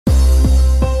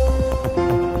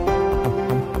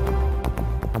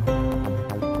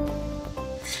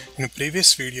In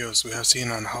previous videos, we have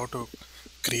seen on how to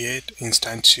create,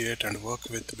 instantiate, and work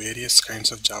with various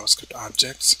kinds of JavaScript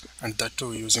objects, and that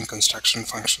too using constructor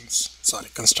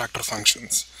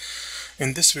functions.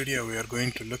 In this video, we are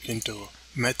going to look into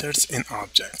methods in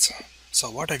objects.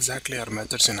 So what exactly are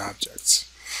methods in objects?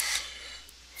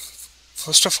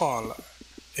 First of all,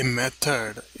 a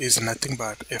method is nothing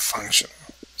but a function.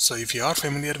 So if you are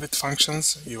familiar with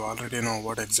functions, you already know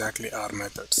what exactly are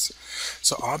methods.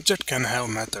 So object can have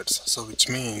methods, so which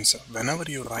means whenever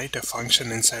you write a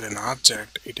function inside an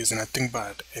object, it is nothing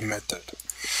but a method.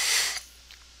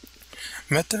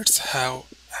 Methods have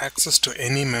access to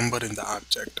any member in the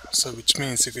object, so which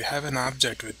means if you have an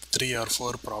object with 3 or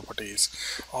 4 properties,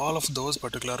 all of those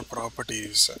particular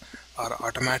properties are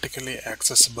automatically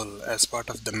accessible as part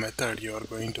of the method you are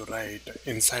going to write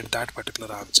inside that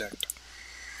particular object.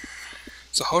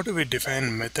 So how do we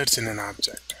define methods in an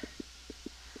object?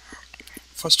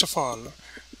 First of all,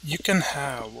 you can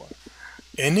have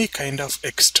any kind of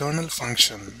external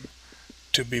function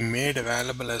to be made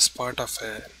available as part of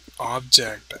an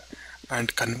object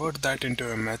and convert that into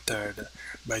a method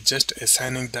by just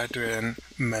assigning that to a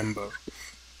member.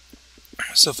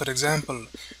 So for example,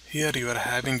 here you are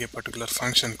having a particular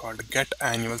function called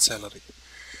getAnnualSalary.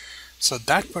 So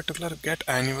that particular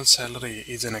getAnnualSalary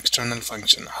is an external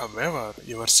function. However,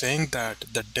 you are saying that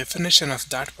the definition of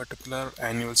that particular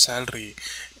annual salary,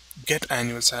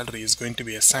 getAnnualSalary, is going to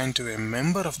be assigned to a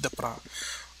member of the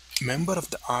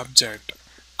object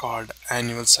called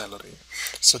annual salary.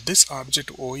 So this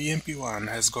object OEMP1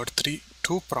 has got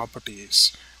two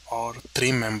properties or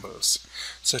 3 members.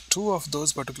 So 2 of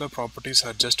those particular properties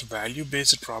are just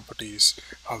value-based properties.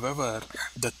 However,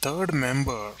 the third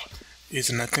member is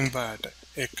nothing but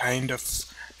a kind of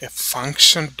a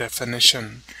function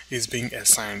definition is being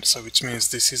assigned, so which means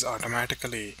this is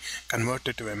automatically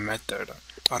converted to a method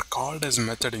or called as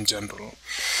method in general.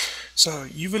 So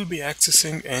you will be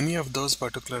accessing any of those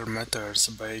particular methods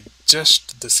by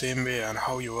just the same way on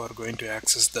how you are going to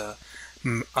access the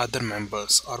other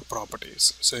members or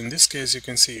properties. So in this case, you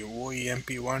can see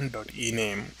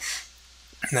oemp1.ename,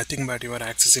 nothing but you are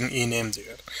accessing ename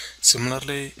there.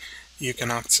 Similarly, you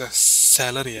can access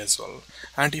salary as well,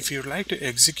 and if you'd like to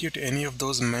execute any of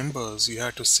those members, you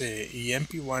have to say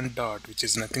emp1 dot, which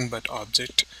is nothing but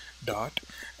object dot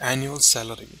annual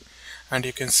salary, and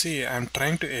you can see I'm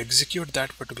trying to execute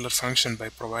that particular function by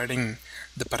providing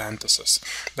the parenthesis,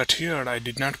 but here I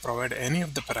did not provide any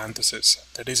of the parentheses.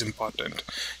 That is important.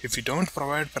 If you don't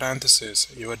provide parentheses,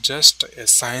 you are just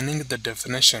assigning the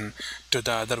definition to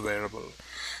the other variable.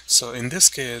 So in this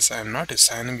case, I am not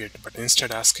assigning it, but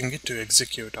instead asking it to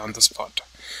execute on the spot.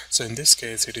 So in this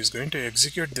case, it is going to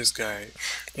execute this guy.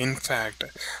 In fact,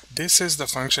 this is the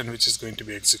function which is going to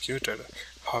be executed.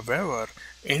 However,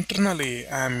 internally,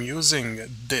 I am using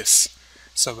this.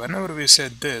 So whenever we say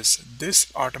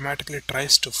this automatically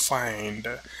tries to find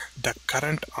the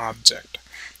current object.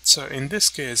 So in this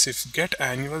case, if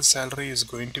getAnnualSalary is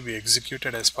going to be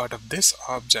executed as part of this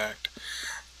object,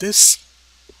 the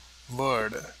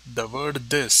word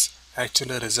this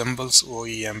actually resembles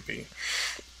OEMP.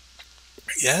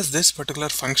 As this particular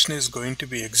function is going to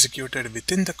be executed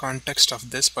within the context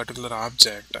of this particular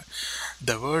object,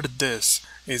 the word this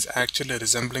is actually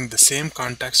resembling the same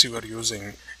context you are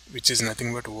using, which is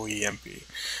nothing but OEMP.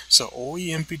 So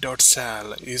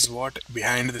OEMP.sal is what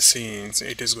behind the scenes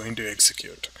it is going to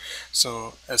execute.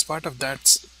 So as part of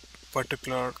that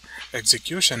particular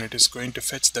execution, it is going to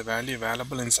fetch the value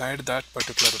available inside that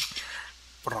particular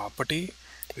property,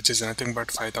 which is nothing but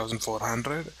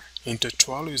 5400 into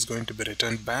 12 is going to be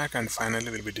returned back and finally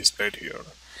will be displayed here.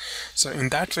 So in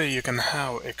that way, you can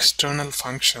have external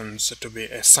functions to be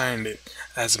assigned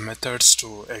as methods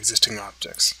to existing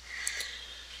objects.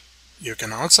 You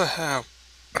can also have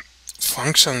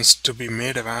functions to be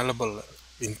made available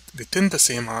within the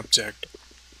same object,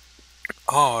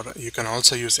 or you can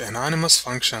also use anonymous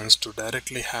functions to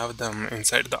directly have them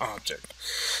inside the object.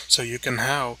 So you can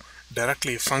have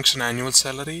directly function annual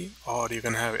salary, or you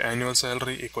can have annual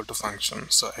salary equal to function.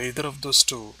 So either of those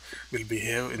two will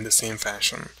behave in the same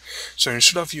fashion. So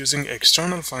instead of using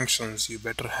external functions, you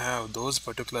better have those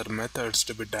particular methods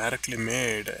to be directly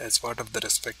made as part of the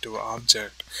respective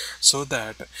object so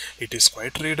that it is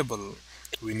quite readable.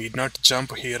 We need not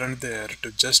jump here and there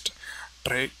to just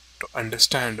try to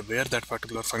understand where that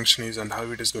particular function is and how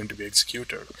it is going to be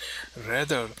executed.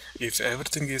 Rather, if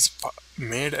everything is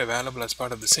made available as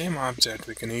part of the same object,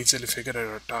 we can easily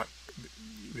figure it out.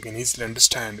 We can easily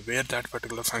understand where that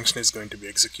particular function is going to be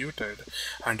executed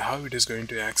and how it is going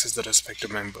to access the respective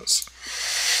members.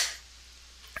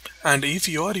 And if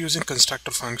you are using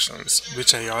constructor functions,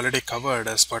 which I already covered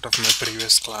as part of my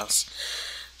previous class,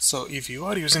 so if you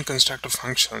are using constructor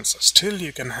functions, still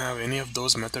you can have any of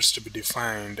those methods to be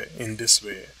defined in this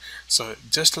way. So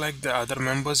just like the other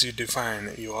members you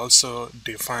define, you also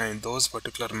define those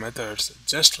particular methods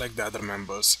just like the other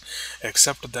members,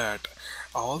 except that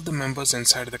all the members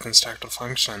inside the constructor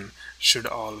function should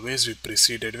always be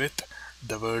preceded with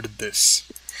the word this.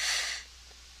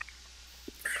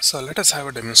 So let us have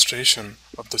a demonstration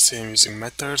of the same using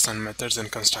methods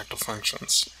and constructor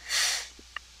functions.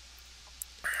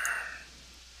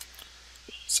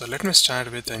 So let me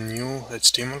start with a new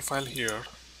HTML file here,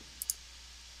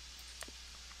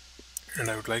 and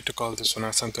I would like to call this one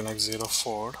as something like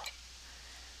 04.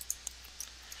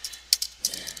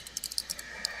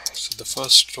 So the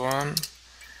first one,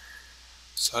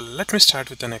 so let me start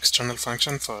with an external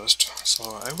function first.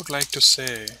 So I would like to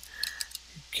say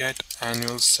get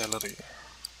annual salary.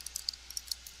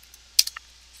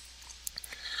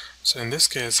 So in this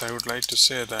case, I would like to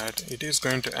say that it is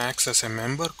going to access a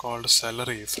member called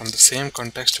salary from the same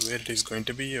context where it is going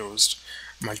to be used,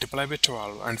 multiply by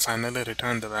 12, and finally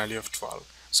return the value of 12.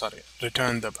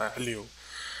 Return the value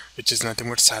which is nothing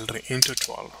but salary into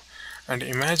 12. And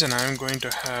imagine I am going to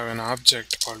have an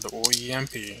object called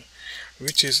OEMP,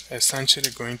 which is essentially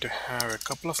going to have a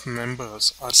couple of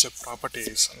members or say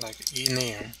properties like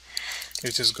ename,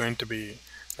 which is going to be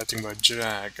nothing but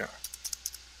drag,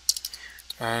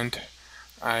 and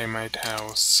I might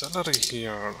have salary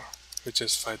here, which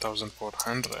is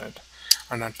 5400,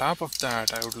 and on top of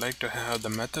that I would like to have the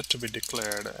method to be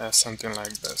declared as something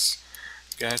like this: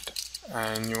 get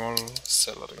annual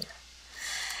salary.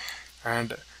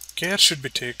 And care should be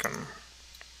taken.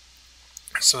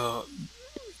 So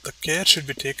the care should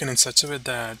be taken in such a way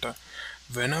that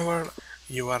whenever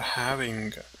you are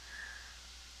having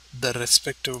the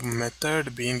respective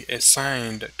method being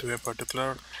assigned to a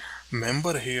particular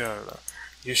member here,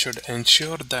 you should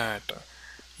ensure that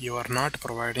you are not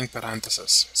providing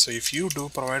parentheses. So if you do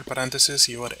provide parentheses,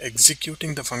 you are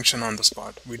executing the function on the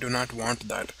spot. We do not want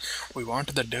that. We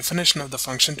want the definition of the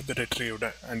function to be retrieved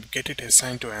and get it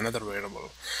assigned to another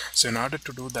variable. So in order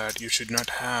to do that, you should not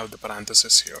have the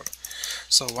parentheses here.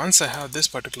 So once I have this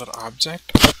particular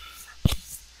object,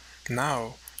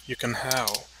 now you can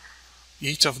have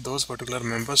each of those particular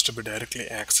members to be directly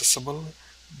accessible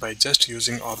by just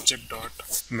using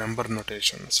object.member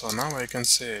notation. So now I can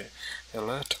say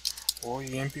let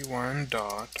oemp1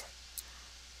 dot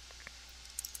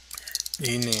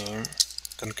ename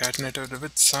concatenated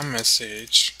with some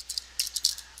message,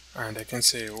 and I can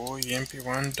say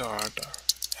oemp1 dot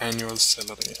annual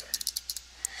salary.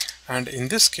 And in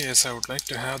this case I would like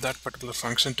to have that particular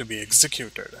function to be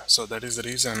executed, so that is the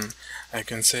reason I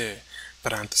can say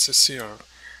parenthesis here,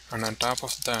 and on top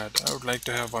of that I would like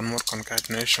to have one more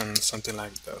concatenation, something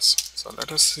like this. So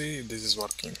let us see if this is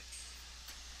working.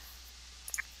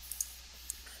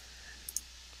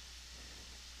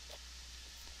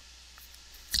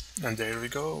 And there we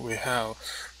go, we have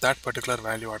that particular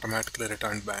value automatically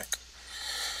returned back.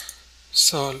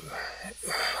 So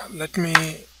let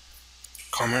me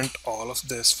comment all of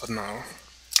this for now,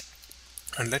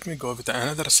 and let me go with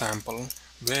another sample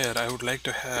where I would like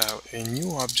to have a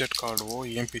new object called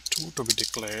OEMP2 to be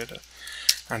declared,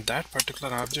 and that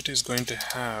particular object is going to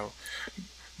have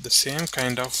the same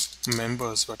kind of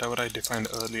members whatever I defined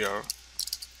earlier.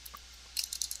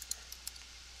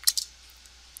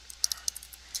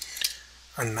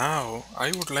 And now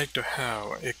I would like to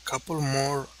have a couple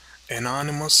more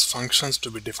anonymous functions to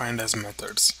be defined as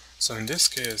methods. So in this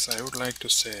case I would like to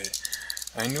say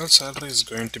annual salary is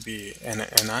going to be an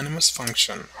anonymous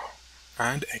function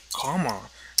and a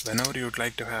comma whenever you would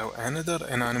like to have another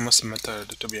anonymous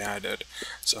method to be added.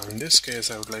 So in this case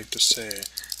I would like to say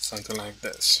something like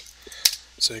this.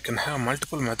 So you can have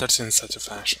multiple methods in such a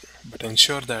fashion, but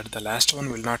ensure that the last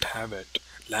one will not have it.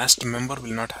 Last member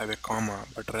will not have a comma,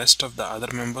 but rest of the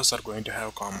other members are going to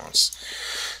have commas.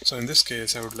 So in this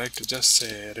case I would like to just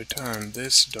say return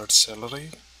this dot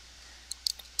salary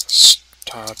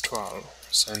star 12.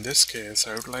 So in this case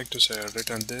I would like to say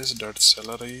return this dot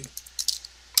salary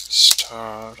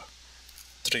star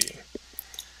 3.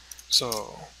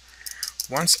 So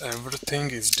once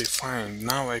everything is defined,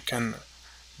 now I can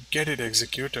get it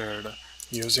executed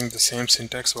using the same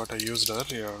syntax what I used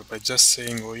earlier by just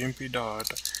saying OEMP dot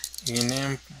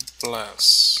ename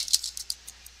plus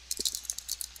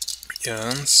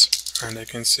earns, and I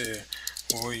can say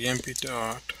OEMP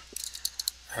dot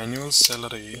annual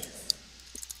salary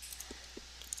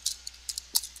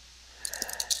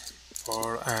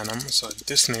per annum. So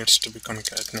this needs to be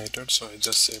concatenated, so I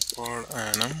just say per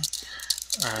annum,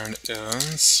 and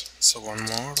earns. So one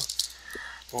more,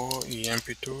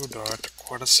 OEMP2 dot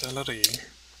quarter salary,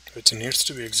 which needs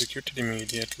to be executed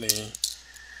immediately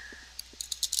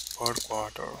per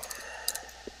quarter.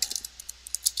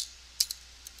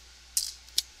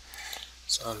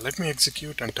 So let me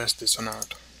execute and test this one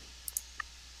out.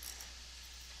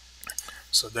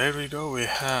 So there we go, we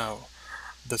have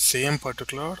the same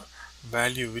particular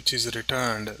value which is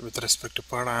returned with respect to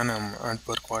per annum and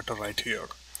per quarter right here.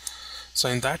 So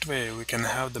in that way we can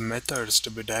have the methods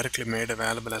to be directly made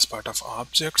available as part of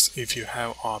objects if you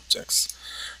have objects.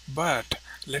 But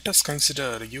let us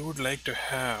consider you would like to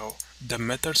have the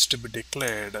methods to be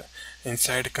declared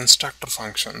inside constructor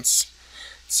functions.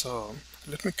 So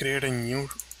let me create a new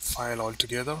file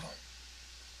altogether.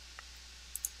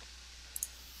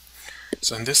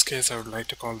 So in this case I would like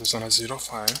to call this one a 0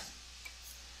 file.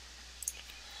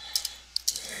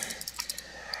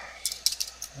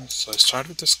 So I start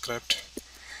with the script,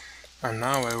 and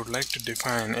now I would like to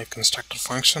define a constructor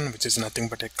function which is nothing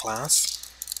but a class.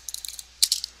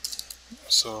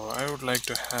 So I would like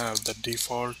to have the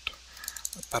default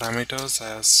parameters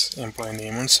as employee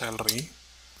name and salary.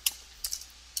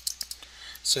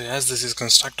 So as this is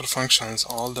constructor functions,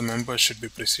 all the members should be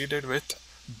preceded with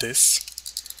this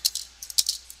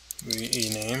VE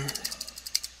name,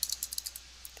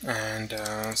 and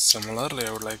similarly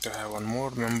I would like to have one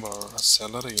more member,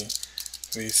 salary,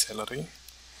 V salary.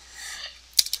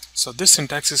 So this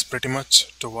syntax is pretty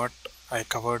much to what I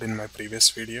covered in my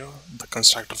previous video, the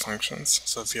constructor functions.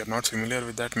 So if you are not familiar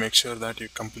with that, make sure that you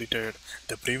completed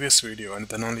the previous video, and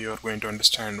then only you are going to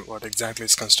understand what exactly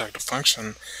is constructor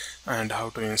function and how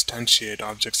to instantiate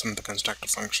objects from the constructor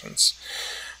functions.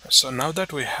 So now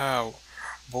that we have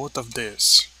both of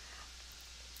these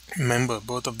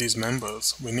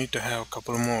members, we need to have a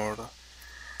couple more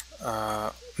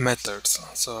methods.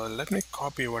 So let me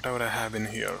copy whatever I have in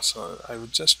here. So I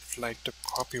would just like to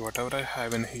copy whatever I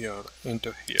have in here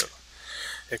into here,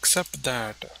 except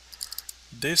that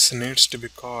this needs to be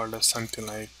called something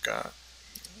like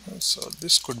so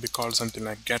this could be called something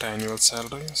like get annual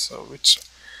salary, so which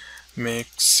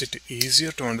makes it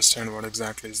easier to understand what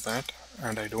exactly is that,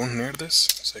 and I don't need this,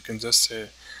 so I can just say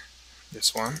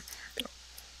this one.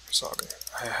 Sorry,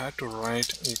 I had to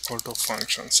write equal to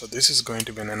function, so this is going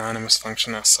to be an anonymous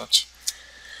function as such.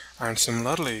 And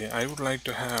similarly I would like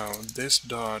to have this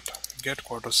dot get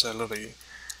quarter salary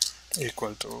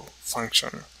equal to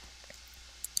function.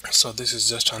 So this is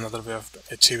just another way of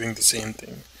achieving the same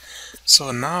thing.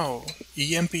 So now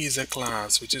EMP is a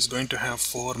class which is going to have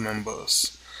 4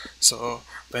 members. So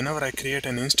whenever I create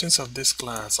an instance of this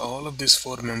class, all of these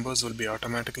 4 members will be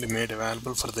automatically made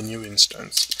available for the new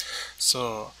instance.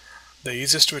 So the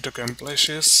easiest way to accomplish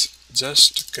is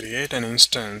just create an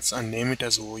instance and name it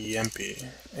as OEMP.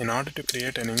 In order to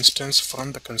create an instance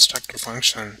from the constructor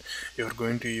function, you are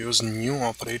going to use new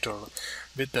operator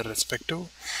with the respective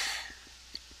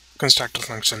constructor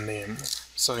function name.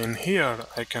 So in here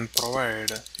I can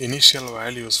provide initial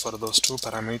values for those 2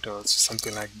 parameters,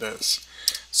 something like this.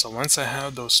 So once I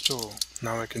have those 2,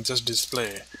 now I can just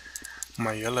display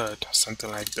my alert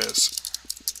something like this: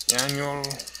 annual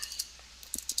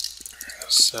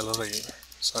salary.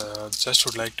 So I just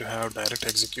would like to have direct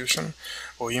execution,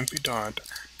 OEMP dot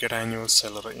get annual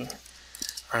salary.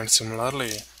 And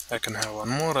similarly I can have one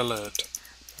more alert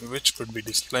which could be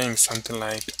displaying something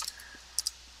like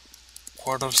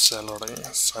quarter salary.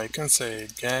 So I can say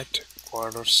get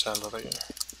quarter salary.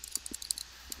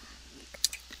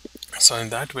 So in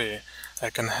that way I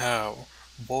can have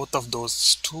both of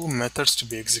those 2 methods to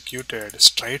be executed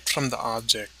straight from the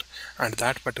object, and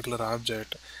that particular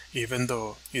object, even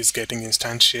though is getting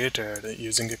instantiated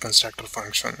using a constructor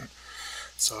function.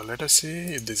 So let us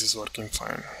see if this is working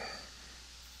fine.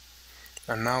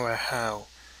 And now I have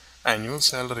annual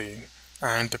salary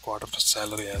and the quarter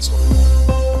salary as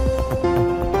well.